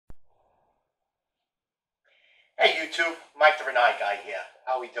YouTube, Mike the Rinnai guy here.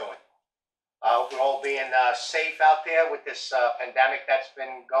 How we doing? Hope we're all being safe out there with this pandemic that's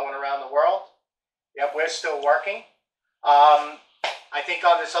been going around the world. Yep, we're still working. I think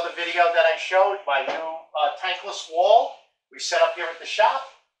on this other video that I showed, my new tankless wall, we set up here at the shop.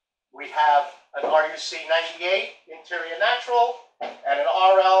 We have an RUC98 interior natural and an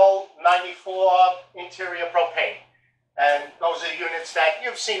RL94 interior propane. And those are the units that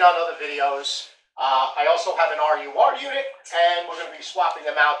you've seen on other videos. I also have an RUR unit, and we're going to be swapping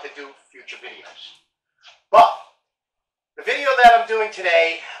them out to do future videos. But the video that I'm doing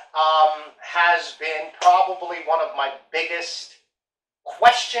today has been probably one of my biggest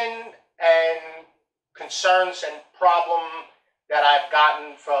question and concerns and problem that I've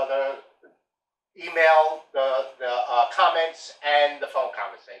gotten for the email, the comments, and the phone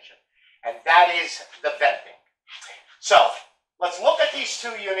conversation. And that is the venting. So let's look at these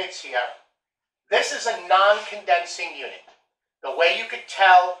two units here. This is a non-condensing unit. The way you could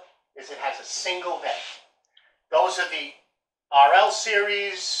tell is it has a single vent. Those are the RL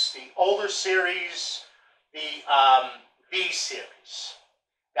series, the older series, the B series.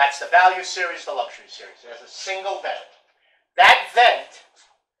 That's the value series, the luxury series. It has a single vent. That vent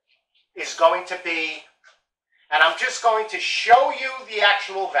is going to be, and I'm just going to show you the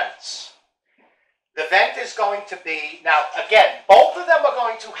actual vents. The vent is going to be, now again, both of them are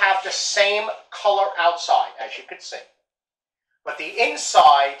going to have the same color outside, as you can see. But the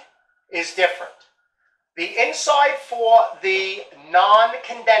inside is different. The inside for the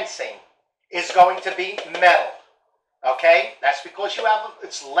non-condensing is going to be metal. Okay? That's because you have,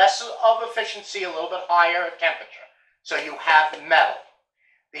 it's less of efficiency, a little bit higher temperature. So you have metal.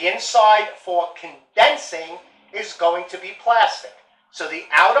 The inside for condensing is going to be plastic. So the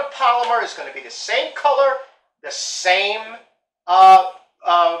outer polymer is going to be the same color, the same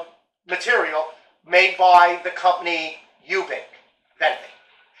material made by the company Lube venting.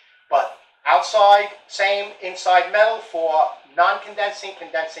 But outside, same, inside metal for non-condensing,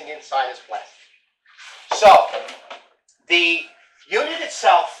 condensing inside is plastic. So the unit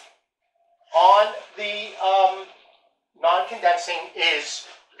itself on the non-condensing is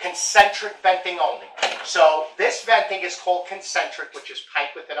concentric venting only. So this venting is called concentric, which is pipe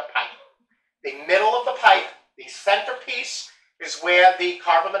within a pipe. The middle of the pipe, the centerpiece, is where the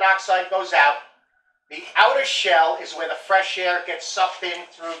carbon monoxide goes out. The outer shell is where the fresh air gets sucked in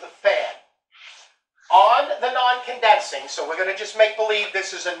through the fan. On the non-condensing, so we're going to just make believe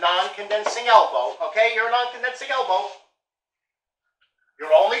this is a non-condensing elbow. Okay, you're a non-condensing elbow.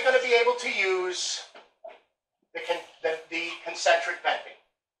 You're only going to be able to use the concentric venting.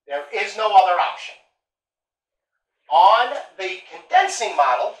 There is no other option. On the condensing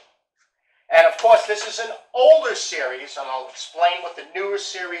model, and of course this is an older series, and I'll explain what the newer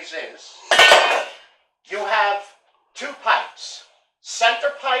series is, you have two pipes.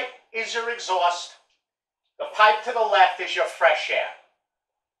 Center pipe is your exhaust. The pipe to the left is your fresh air.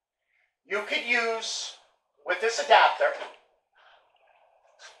 You could use, with this adapter,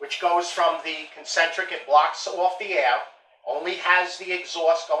 which goes from the concentric, it blocks off the air, only has the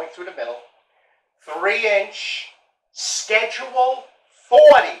exhaust going through the middle, 3-inch Schedule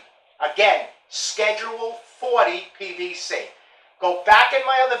 40. Again, Schedule 40 PVC. Go back in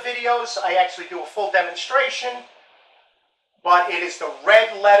my other videos. I actually do a full demonstration, but it is the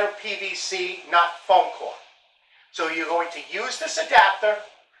red letter PVC, not foam core. So you're going to use this adapter,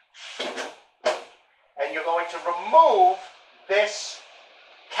 and you're going to remove this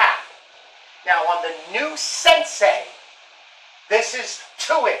cap. Now on the new Sensei, this is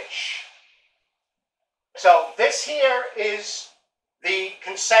 2-inch. So this here is the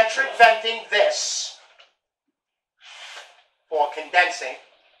concentric venting, this, for condensing.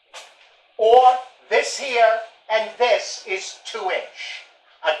 Or this here and this is 2-inch.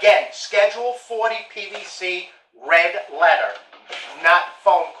 Again, Schedule 40 PVC, red letter, not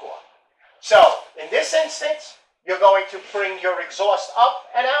foam core. So in this instance, you're going to bring your exhaust up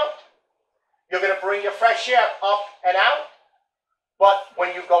and out. You're going to bring your fresh air up and out. But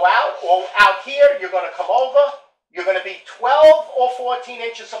when you go out, or out here, you're going to come over. You're going to be 12 or 14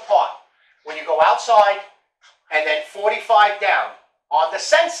 inches apart. When you go outside, and then 45 down. On the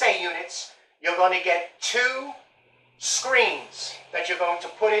Sensei units, you're going to get 2 screens that you're going to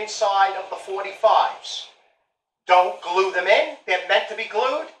put inside of the 45s. Don't glue them in. They're meant to be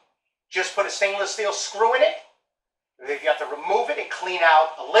glued. Just put a stainless steel screw in it. If you have to remove it and clean out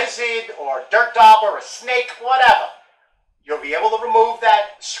a lizard or a dirt dauber or a snake, whatever, you'll be able to remove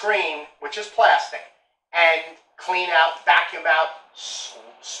that screen, which is plastic, and clean out, vacuum out,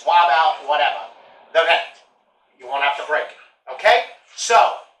 swab out, whatever, the vent. You won't have to break it, okay?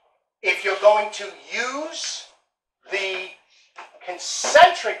 So, if you're going to use the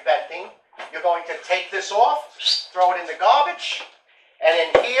concentric venting, you're going to take this off, throw it in the garbage, and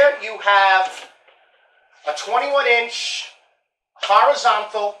in here you have a 21-inch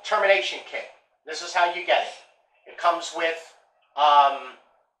horizontal termination kit. This is how you get it. It comes with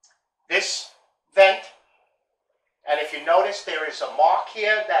this vent, and if you notice, there is a mark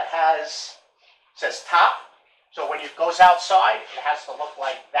here that says top. So when it goes outside, it has to look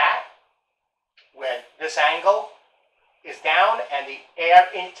like that, where this angle is down and the air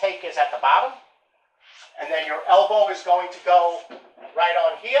intake is at the bottom. And then your elbow is going to go right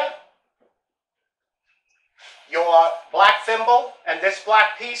on here. Your black thimble and this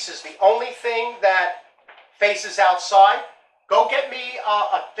black piece is the only thing that faces outside. Go get me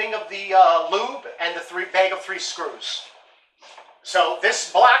a thing of the lube and the bag of 3 screws. So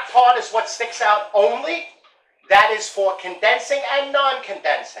this black part is what sticks out only. That is for condensing and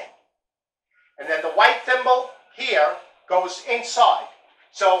non-condensing. And then the white thimble here goes inside.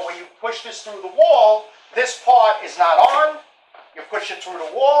 So when you push this through the wall, this part is not on. You push it through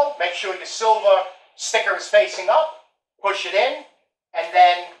the wall, make sure your silver sticker is facing up, push it in, and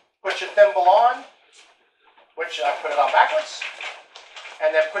then put your thimble on, which I put it on backwards,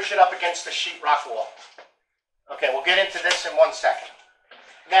 and then push it up against the sheetrock wall. Okay, we'll get into this in 1 second.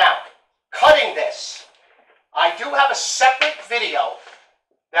 Now, cutting this. I do have a separate video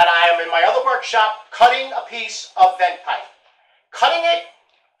that I am in my other workshop cutting a piece of vent pipe. Cutting it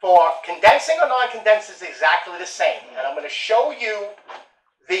for condensing or non-condensing is exactly the same. And I'm going to show you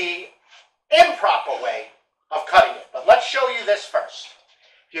the improper way of cutting it. But let's show you this first.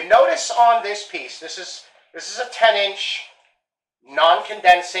 If you notice on this piece, this is a 10-inch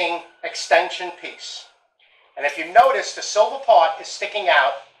non-condensing extension piece. And if you notice, the silver part is sticking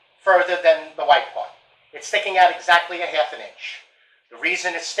out further than the white part. It's sticking out exactly a 1/2 inch. The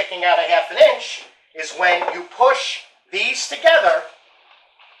reason it's sticking out a 1/2 inch is when you push these together,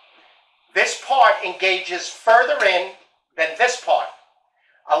 this part engages further in than this part,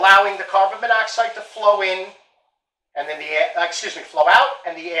 allowing the carbon monoxide to flow in, and then the air, flow out,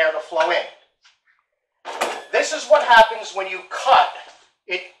 and the air to flow in. This is what happens when you cut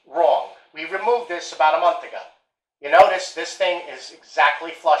it wrong. We removed this about a month ago. You notice this thing is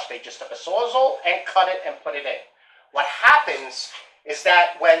exactly flush. They just took a Sawzall and cut it and put it in. What happens is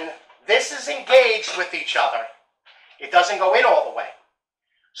that when this is engaged with each other, it doesn't go in all the way.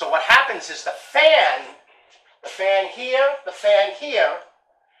 So what happens is the fan here,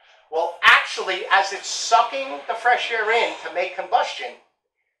 will actually, as it's sucking the fresh air in to make combustion,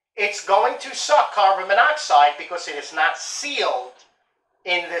 it's going to suck carbon monoxide because it is not sealed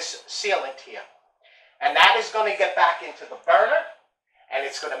in this sealant here. And that is going to get back into the burner, and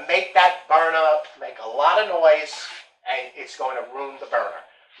it's going to make that burner make a lot of noise, and it's going to ruin the burner,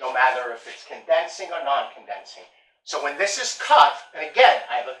 no matter if it's condensing or non-condensing. So when this is cut, and again,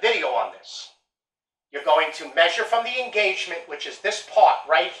 I have a video on this, you're going to measure from the engagement, which is this part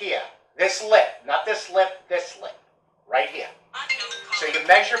right here, this lip, not this lip, right here. So you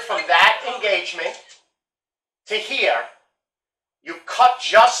measure from that engagement to here, you cut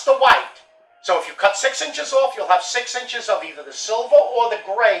just the white. So if you cut 6 inches off, you'll have 6 inches of either the silver or the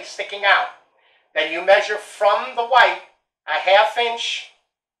gray sticking out. Then you measure from the white a 1/2 inch,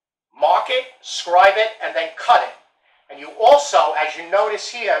 mark it, scribe it, and then cut it. And you also, as you notice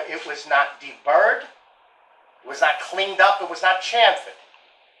here, it was not deburred, it was not cleaned up, it was not chamfered.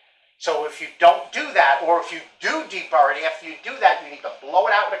 So if you don't do that, or if you do deburr it, after you do that, you need to blow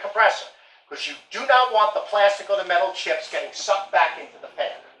it out with a compressor, because you do not want the plastic or the metal chips getting sucked back into the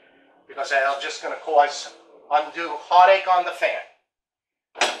fan, because they're just going to cause undue heartache on the fan.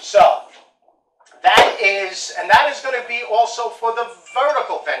 So that is going to be also for the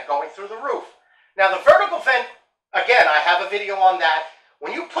vertical vent going through the roof. Now the vertical vent, again, I have a video on that.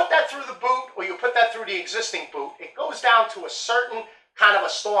 When you put that through the boot, or you put that through the existing boot, it goes down to a certain kind of a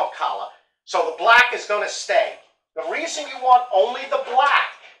storm collar. So the black is going to stay. The reason you want only the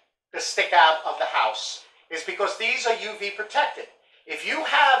black to stick out of the house is because these are UV protected. If you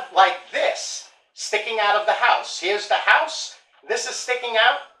have like this sticking out of the house, here's the house, this is sticking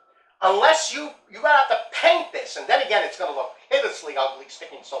out, unless you're going to have to paint this, and then again it's going to look hideously ugly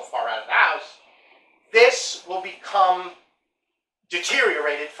sticking so far out of the house, this will become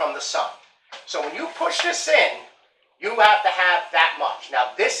deteriorated from the sun. So when you push this in, you have to have that much.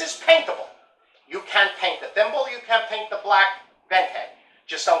 Now this is paintable. You can paint the thimble, you can paint the black vent head.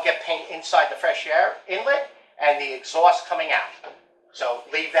 Just don't get paint inside the fresh air inlet and the exhaust coming out. So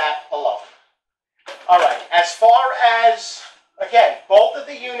leave that alone. All right, as far as, again, both of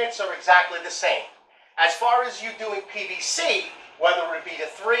the units are exactly the same. As far as you doing PVC, whether it be the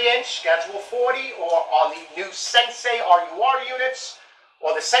 3-inch Schedule 40 or on the new Sensei RUR units,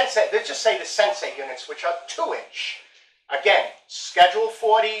 or the Sensei, let's just say the Sensei units, which are 2-inch. Again, Schedule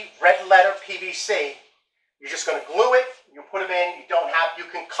 40, red letter PVC. You're just going to glue it, you put them in, you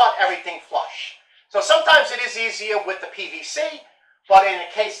can cut everything flush. So sometimes it is easier with the PVC, but in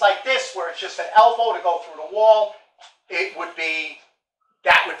a case like this, where it's just an elbow to go through the wall, that would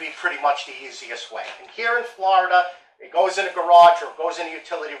be pretty much the easiest way. And here in Florida, it goes in a garage or it goes in a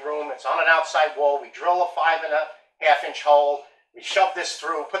utility room. It's on an outside wall. We drill a 5.5-inch hole. We shove this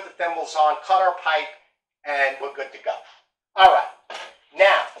through, put the thimbles on, cut our pipe, and we're good to go. All right.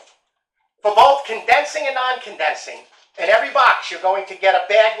 Now, for both condensing and non-condensing, in every box you're going to get a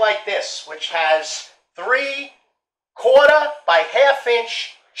bag like this, which has 3/4 by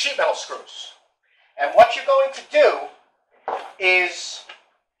 1/2-inch sheet metal screws. And what you're going to do is,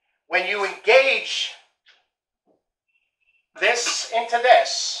 when you engage this into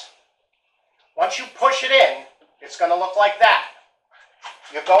this, once you push it in, it's going to look like that.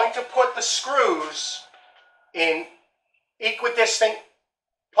 You're going to put the screws in equidistant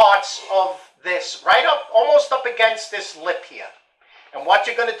parts of this, right up, almost up against this lip here. And what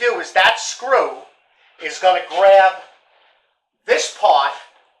you're going to do is that screw is going to grab this part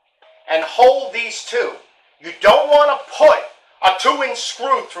and hold these two. You don't want to put a 2-inch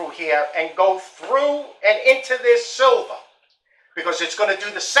screw through here and go through and into this silver, because it's going to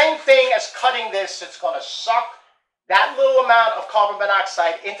do the same thing as cutting this. It's going to suck that little amount of carbon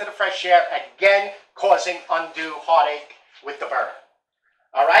monoxide into the fresh air, again causing undue heartache with the burner.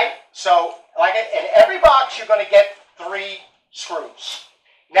 All right? So, like in every box, you're going to get 3 screws.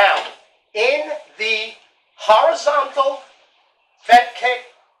 Now, in the horizontal vent kit,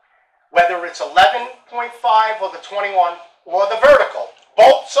 whether it's 11.5 or the 21 or the vertical,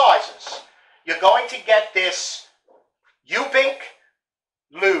 both sizes, you're going to get this Ubink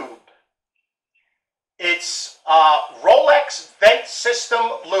Lube. It's Rolex Vent System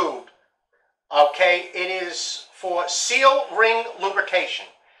Lube. Okay, it is for seal ring lubrication.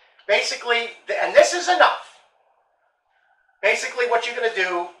 Basically, and this is enough. Basically, what you're going to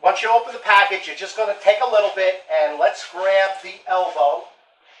do, once you open the package, you're just going to take a little bit, and let's grab the elbow.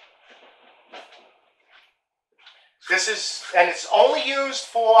 This is, and it's only used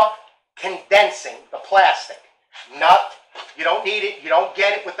for condensing the plastic. You don't need it, you don't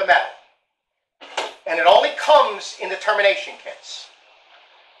get it with the metal. And it only comes in the termination kits.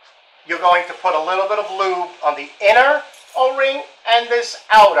 You're going to put a little bit of lube on the inner O-ring and this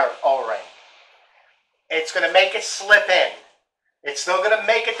outer O-ring. It's going to make it slip in. It's still going to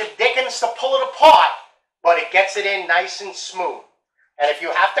make it the dickens to pull it apart, but it gets it in nice and smooth. And if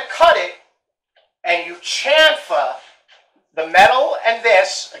you have to cut it, and you chamfer the metal and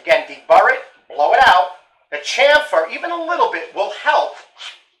this, again, deburr it, blow it out, the chamfer, even a little bit, will help.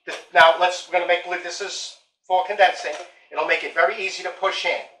 Now, we're going to make believe this is for condensing. It'll make it very easy to push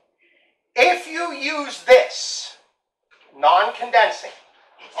in. If you use this, non-condensing,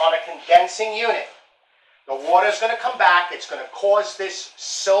 on a condensing unit, the water is going to come back. It's going to cause this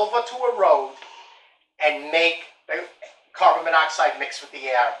silver to erode and make the carbon monoxide mix with the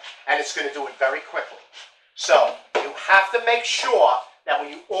air, and it's going to do it very quickly. So you have to make sure that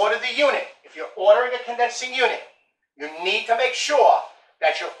when you order the unit, if you're ordering a condensing unit, you need to make sure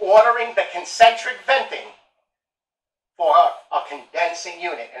that you're ordering the concentric venting for a condensing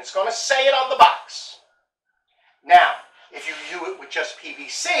unit, and it's going to say it on the box. Now, if you do it with just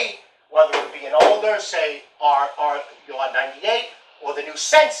PVC, whether it be an older, say, R98, or the new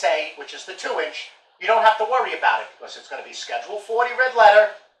Sensei, which is the 2-inch, you don't have to worry about it, because it's going to be Schedule 40 red letter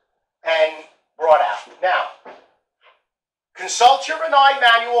and brought out. Now, consult your Rinnai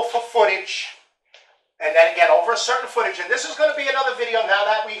manual for footage, and then again, over a certain footage, and this is going to be another video now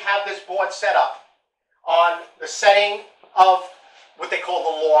that we have this board set up, on the setting of what they call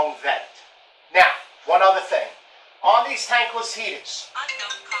the long vent. Now, one other thing. On these tankless heaters,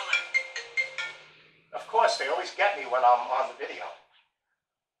 unknown color. Of course, they always get me when I'm on the video.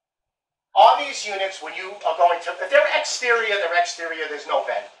 On these units, when you are going to, if they're exterior, there's no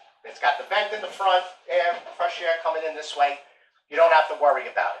vent. It's got the vent in the front, fresh air coming in this way. You don't have to worry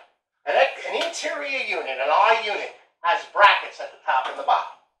about it. An interior unit, an I unit, has brackets at the top and the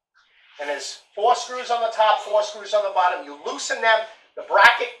bottom. And there's 4 screws on the top, 4 screws on the bottom. You loosen them. The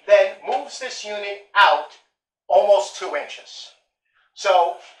bracket then moves this unit out almost 2 inches.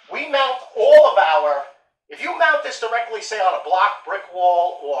 So we mount all of our, if you mount this directly, say on a block brick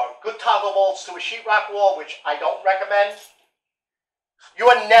wall or good toggle bolts to a sheetrock wall, which I don't recommend, you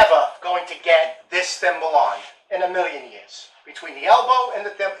are never going to get this thimble on in a million years. Between the elbow and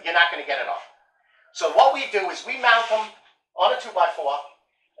the thimble, you're not going to get it on. So what we do is we mount them on a 2x4,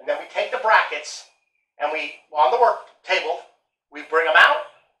 and then we take the brackets, and on the work table, we bring them out,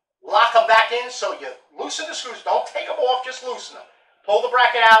 lock them back in, so you loosen the screws. Don't take them off, just loosen them. Pull the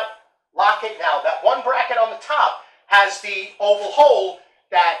bracket out, lock it. Now, that one bracket on the top has the oval hole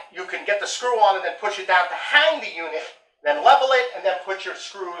that you can get the screw on and then push it down to hang the unit, then level it, and then put your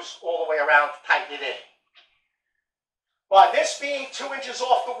screws all the way around to tighten it in. But this being 2 inches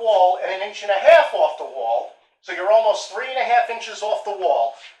off the wall and 1.5 inches off the wall, so you're almost 3.5 inches off the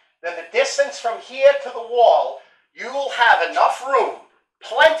wall, then the distance from here to the wall, you'll have enough room,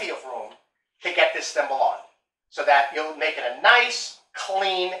 plenty of room, to get this thimble on, so that you'll make it a nice,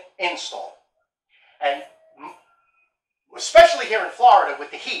 clean install. And especially here in Florida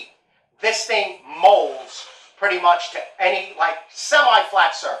with the heat, this thing molds pretty much to any, like,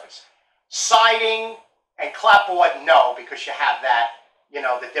 semi-flat surface. Siding and clapboard, no, because you have that, you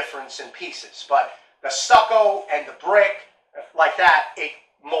know, the difference in pieces. But the stucco and the brick, like that, it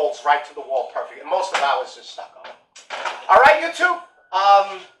molds right to the wall perfect. And most of ours is stucco. All right, YouTube.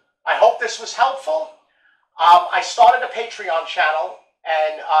 I hope this was helpful. I started a Patreon channel,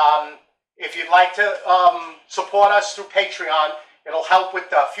 and if you'd like to support us through Patreon, it'll help with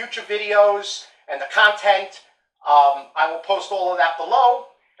the future videos and the content. I will post all of that below.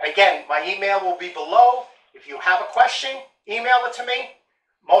 And again, my email will be below. If you have a question, email it to me.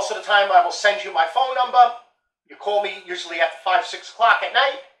 Most of the time, I will send you my phone number. You call me usually after 5, 6 o'clock at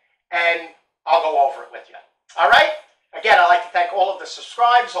night, and I'll go over it with you. All right? Again, I'd like to thank all of the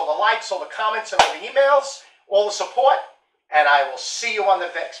subscribes, all the likes, all the comments, and all the emails, all the support, and I will see you on the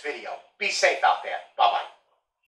next video. Be safe out there. Bye-bye.